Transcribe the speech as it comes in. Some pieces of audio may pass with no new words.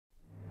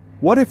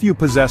What if you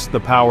possessed the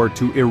power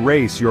to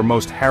erase your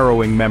most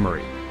harrowing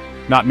memory?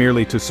 Not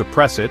merely to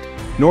suppress it,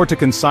 nor to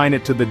consign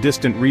it to the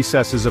distant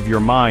recesses of your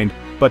mind,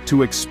 but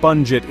to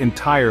expunge it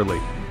entirely,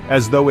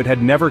 as though it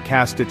had never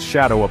cast its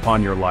shadow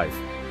upon your life.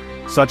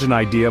 Such an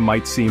idea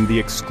might seem the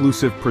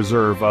exclusive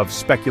preserve of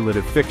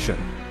speculative fiction,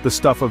 the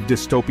stuff of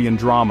dystopian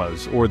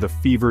dramas, or the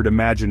fevered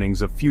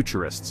imaginings of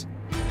futurists.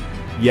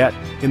 Yet,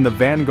 in the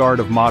vanguard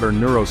of modern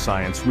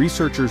neuroscience,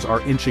 researchers are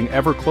inching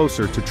ever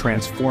closer to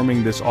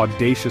transforming this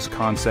audacious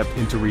concept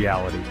into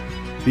reality.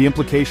 The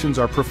implications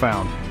are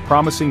profound,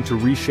 promising to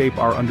reshape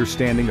our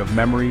understanding of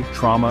memory,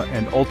 trauma,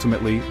 and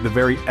ultimately, the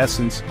very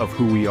essence of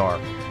who we are.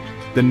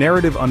 The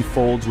narrative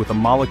unfolds with a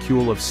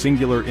molecule of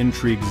singular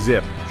intrigue,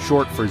 ZIP,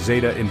 short for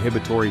zeta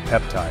inhibitory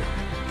peptide.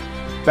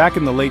 Back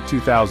in the late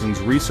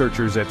 2000s,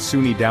 researchers at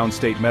SUNY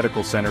Downstate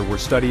Medical Center were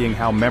studying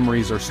how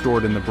memories are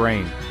stored in the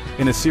brain.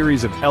 In a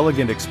series of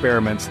elegant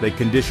experiments, they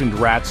conditioned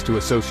rats to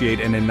associate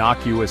an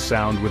innocuous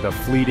sound with a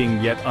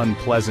fleeting yet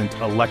unpleasant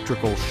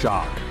electrical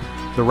shock.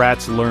 The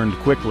rats learned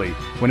quickly.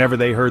 Whenever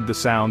they heard the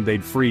sound,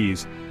 they'd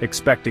freeze,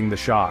 expecting the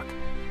shock.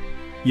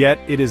 Yet,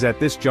 it is at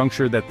this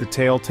juncture that the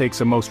tale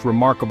takes a most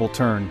remarkable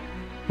turn.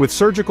 With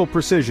surgical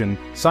precision,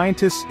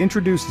 scientists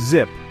introduced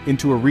ZIP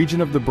into a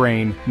region of the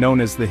brain known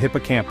as the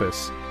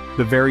hippocampus,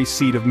 the very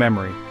seat of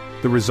memory.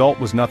 The result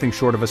was nothing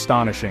short of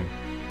astonishing.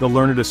 The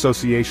learned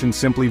association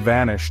simply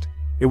vanished.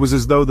 It was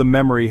as though the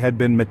memory had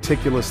been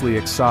meticulously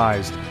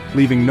excised,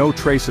 leaving no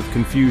trace of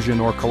confusion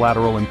or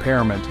collateral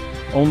impairment,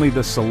 only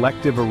the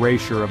selective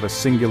erasure of a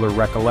singular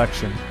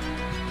recollection.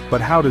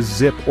 But how does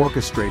ZIP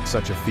orchestrate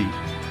such a feat?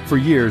 For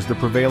years, the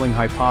prevailing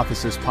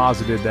hypothesis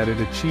posited that it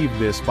achieved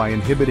this by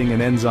inhibiting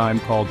an enzyme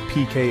called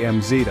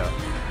PKM-zeta,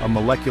 a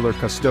molecular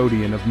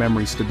custodian of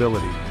memory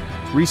stability.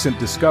 Recent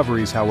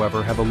discoveries,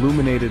 however, have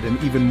illuminated an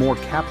even more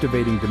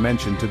captivating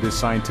dimension to this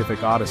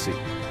scientific odyssey.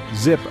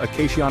 ZIP, a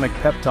cationic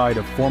peptide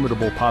of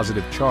formidable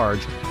positive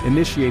charge,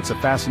 initiates a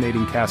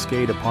fascinating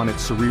cascade upon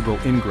its cerebral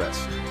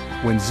ingress.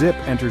 When ZIP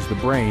enters the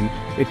brain,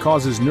 it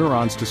causes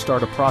neurons to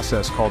start a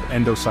process called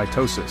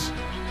endocytosis.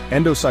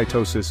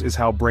 Endocytosis is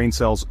how brain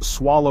cells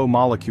swallow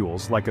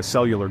molecules like a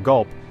cellular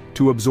gulp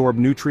to absorb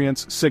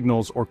nutrients,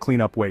 signals, or clean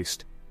up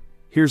waste.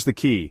 Here's the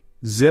key.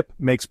 ZIP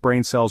makes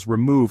brain cells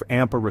remove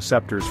AMPA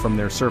receptors from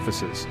their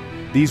surfaces.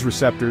 These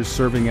receptors,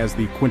 serving as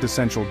the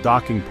quintessential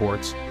docking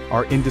ports,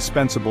 are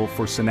indispensable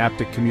for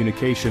synaptic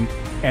communication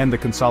and the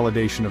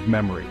consolidation of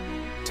memory.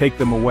 Take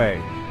them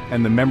away,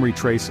 and the memory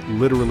trace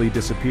literally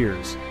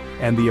disappears,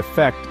 and the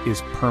effect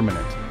is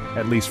permanent,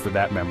 at least for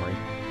that memory.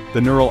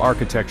 The neural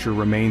architecture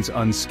remains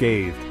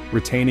unscathed,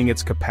 retaining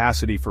its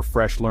capacity for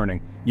fresh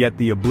learning, yet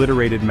the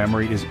obliterated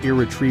memory is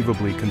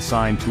irretrievably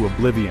consigned to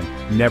oblivion,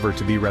 never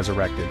to be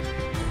resurrected.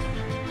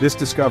 This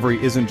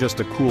discovery isn't just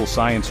a cool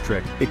science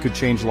trick, it could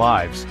change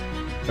lives.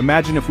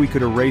 Imagine if we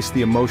could erase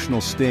the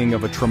emotional sting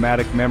of a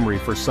traumatic memory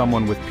for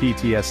someone with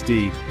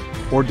PTSD,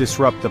 or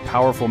disrupt the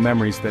powerful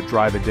memories that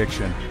drive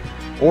addiction,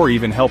 or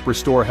even help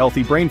restore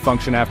healthy brain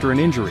function after an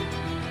injury.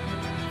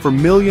 For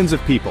millions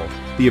of people,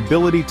 the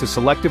ability to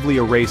selectively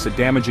erase a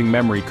damaging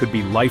memory could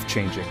be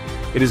life-changing.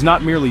 It is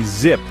not merely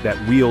ZIP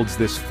that wields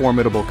this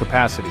formidable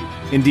capacity.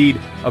 Indeed,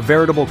 a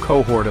veritable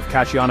cohort of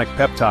cationic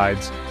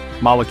peptides,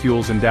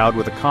 molecules endowed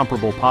with a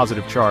comparable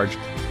positive charge,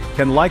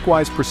 can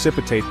likewise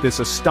precipitate this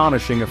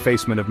astonishing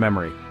effacement of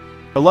memory.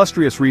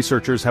 Illustrious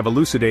researchers have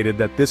elucidated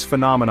that this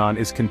phenomenon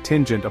is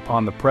contingent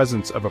upon the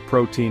presence of a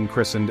protein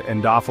christened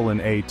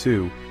endophyllin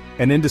A2,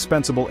 an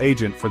indispensable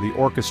agent for the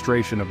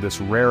orchestration of this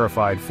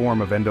rarefied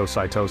form of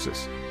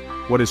endocytosis.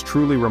 What is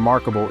truly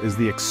remarkable is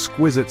the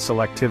exquisite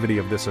selectivity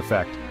of this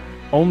effect.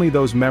 Only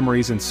those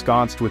memories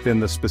ensconced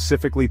within the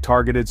specifically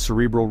targeted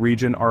cerebral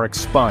region are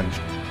expunged,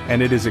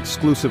 and it is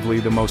exclusively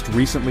the most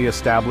recently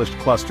established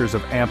clusters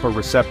of AMPA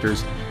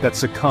receptors that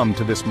succumb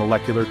to this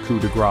molecular coup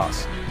de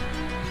grace.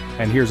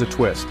 And here's a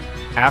twist.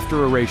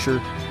 After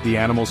erasure, the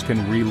animals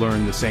can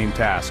relearn the same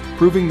task,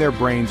 proving their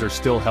brains are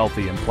still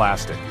healthy and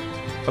plastic.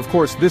 Of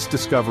course, this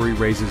discovery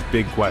raises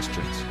big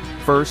questions.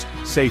 First,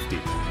 safety.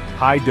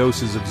 High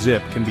doses of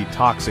ZIP can be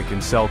toxic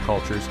in cell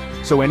cultures,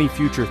 so any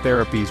future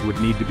therapies would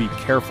need to be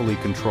carefully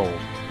controlled.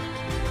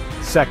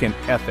 Second,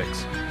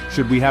 ethics.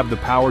 Should we have the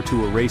power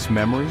to erase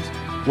memories?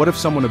 What if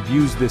someone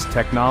abused this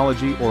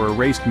technology or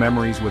erased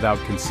memories without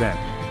consent?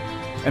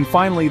 And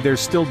finally, there's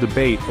still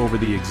debate over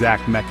the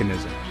exact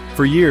mechanism.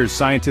 For years,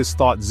 scientists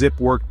thought ZIP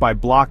worked by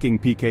blocking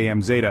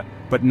PKM-zeta,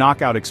 but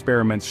knockout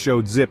experiments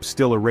showed ZIP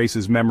still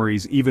erases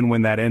memories even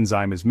when that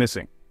enzyme is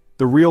missing.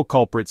 The real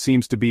culprit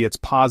seems to be its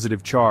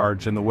positive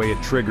charge and the way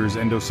it triggers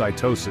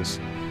endocytosis.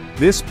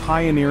 This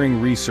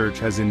pioneering research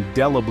has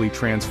indelibly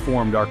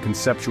transformed our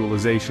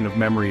conceptualization of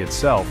memory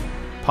itself,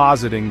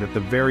 positing that the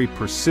very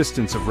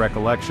persistence of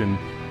recollection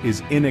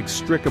is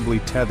inextricably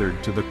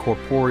tethered to the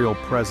corporeal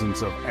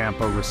presence of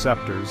AMPA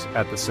receptors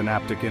at the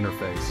synaptic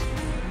interface.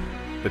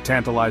 The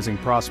tantalizing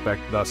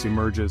prospect thus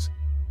emerges.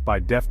 By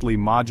deftly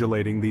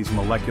modulating these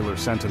molecular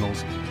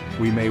sentinels,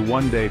 we may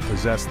one day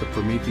possess the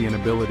Promethean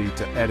ability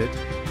to edit,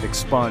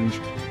 expunge,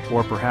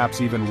 or perhaps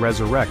even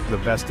resurrect the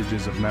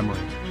vestiges of memory.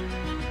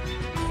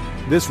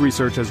 This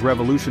research has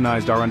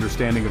revolutionized our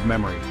understanding of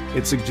memory.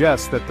 It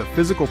suggests that the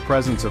physical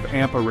presence of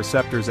AMPA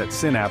receptors at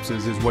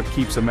synapses is what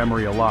keeps a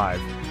memory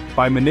alive.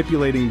 By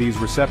manipulating these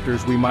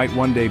receptors, we might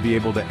one day be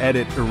able to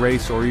edit,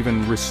 erase, or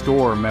even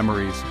restore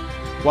memories.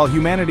 While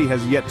humanity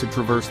has yet to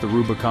traverse the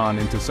Rubicon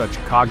into such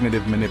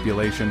cognitive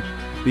manipulation,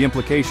 the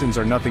implications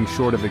are nothing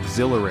short of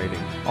exhilarating,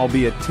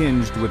 albeit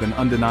tinged with an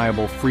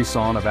undeniable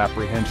frisson of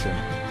apprehension.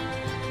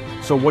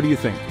 So what do you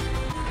think?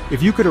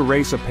 If you could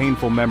erase a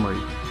painful memory,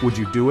 would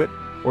you do it?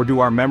 Or do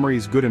our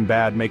memories, good and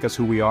bad, make us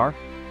who we are?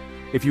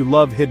 If you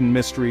love hidden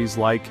mysteries,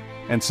 like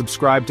and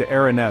subscribe to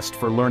EraNest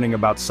for learning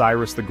about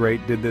Cyrus the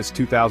Great did this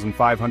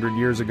 2,500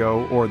 years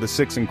ago, or the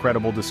 6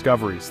 incredible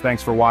discoveries.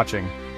 Thanks for watching.